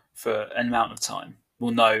media for an amount of time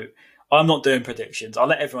will know I'm not doing predictions. I'll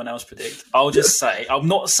let everyone else predict. I'll just say I'm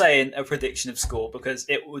not saying a prediction of score because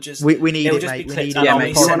it will just we need it will it, just mate. be We clipped need and it. I'll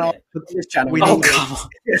mate. be sent it. This channel. We Oh need it. come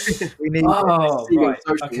on! We need Oh right.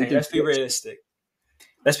 social Okay, media. let's be realistic.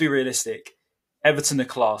 Let's be realistic. Everton are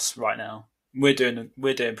class right now. We're doing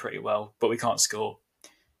pretty well, but we can't score.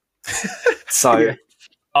 So Yeah.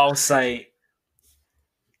 I'll say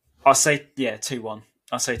 2-1.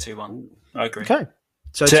 I'll say 2-1. I agree. Okay.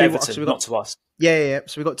 So To 2-1, Everton, so we got, not to us. yeah.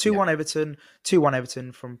 So we got 2-1 Everton, 2-1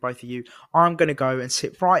 Everton from both of you. I'm going to go and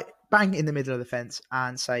sit right bang in the middle of the fence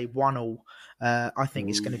and say 1-1. I think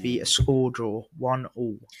it's going to be a score draw,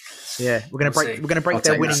 1-1. So yeah, we're going to break I'll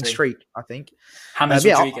their take winning that. streak. I think. James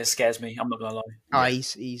yeah, Rodriguez scares me. I'm not going to lie.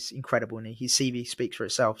 He's incredible, and his CV speaks for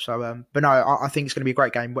itself. So, but no, I think it's going to be a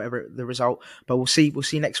great game, whatever the result. But we'll see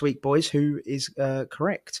next week, boys, who is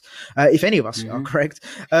correct. If any of us are correct,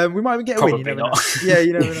 we might even get a win. You Probably never not. know. Yeah,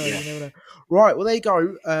 you never know. Yeah. You never know. Right, well, there you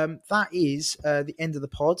go. That is the end of the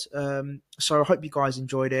pod. So I hope you guys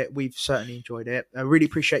enjoyed it. We've certainly enjoyed it. I really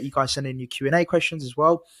appreciate you guys sending your Q&A questions as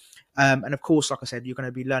well. And of course, like I said, you're going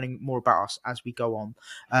to be learning more about us as we go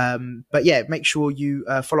on. But yeah, make sure you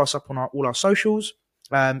follow us up on all our socials.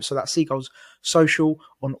 So that's Seagulls Social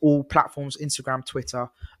on all platforms, Instagram, Twitter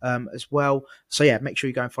as well. So yeah, make sure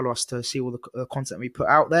you go and follow us to see all the content we put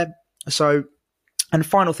out there. So, and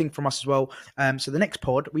final thing from us as well. So the next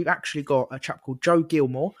pod, we've actually got a chap called Joe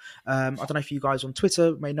Gilmore. I don't know if you guys on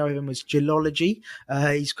Twitter may know him as Gilology.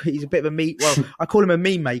 He's a bit of a meme. Well, I call him a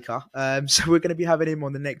meme maker. So we're going to be having him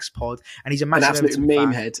on the next pod, and he's a massive absolute Everton meme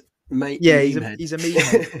fan. head. Mate, Yeah, meme he's a meme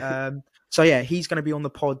head. So yeah, he's going to be on the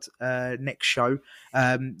pod next show.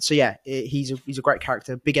 So yeah, he's a great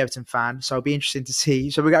character, big Everton fan. So it'll be interesting to see.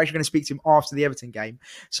 So we're actually going to speak to him after the Everton game.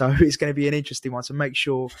 So it's going to be an interesting one. So make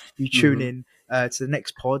sure you tune in to the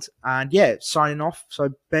next pod. And yeah, signing off. So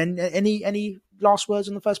Ben, any last words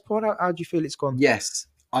on the first pod? How do you feel it's gone? Yes,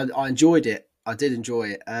 I enjoyed it. I did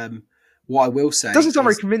enjoy it. What I will say, It doesn't sound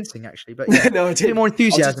very convincing actually, but yeah. No, I A bit didn't. more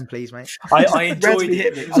enthusiasm, please, mate. I enjoyed Relatively it.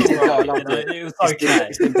 hit me. It I was did. all I right, loved it. It was okay.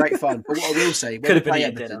 It's been great fun. But what I will say, Could have been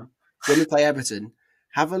eating dinner. when we play Everton,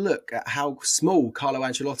 have a look at how small Carlo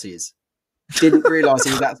Ancelotti is. Didn't realise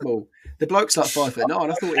he was that small. The bloke's like 5'9".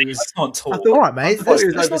 I thought he was. It's not tall. thought- All right, mate. I thought he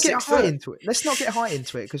was Let's over not get 6 high foot. into it. Let's not get high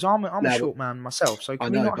into it because I'm a short man myself. So I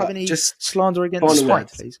can we know, not have but any just slander against final Spike,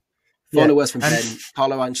 words. please? Final Yeah. words from And- Ben.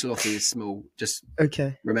 Carlo Ancelotti is small. Just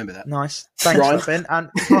Okay, remember that. nice. Thanks, Brian? for that,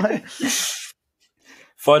 Ben. And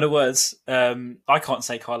Final words. I can't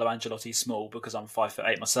say Carlo Ancelotti's small because I'm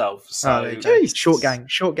 5'8" myself. So there you go.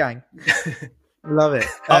 Short gang. Love it.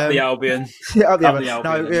 up the Albion. Yeah, up the Up Albion. the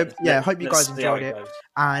Albion. No, yeah. Hope you Let's guys see how enjoyed it, goes.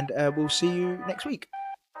 and we'll see you next week.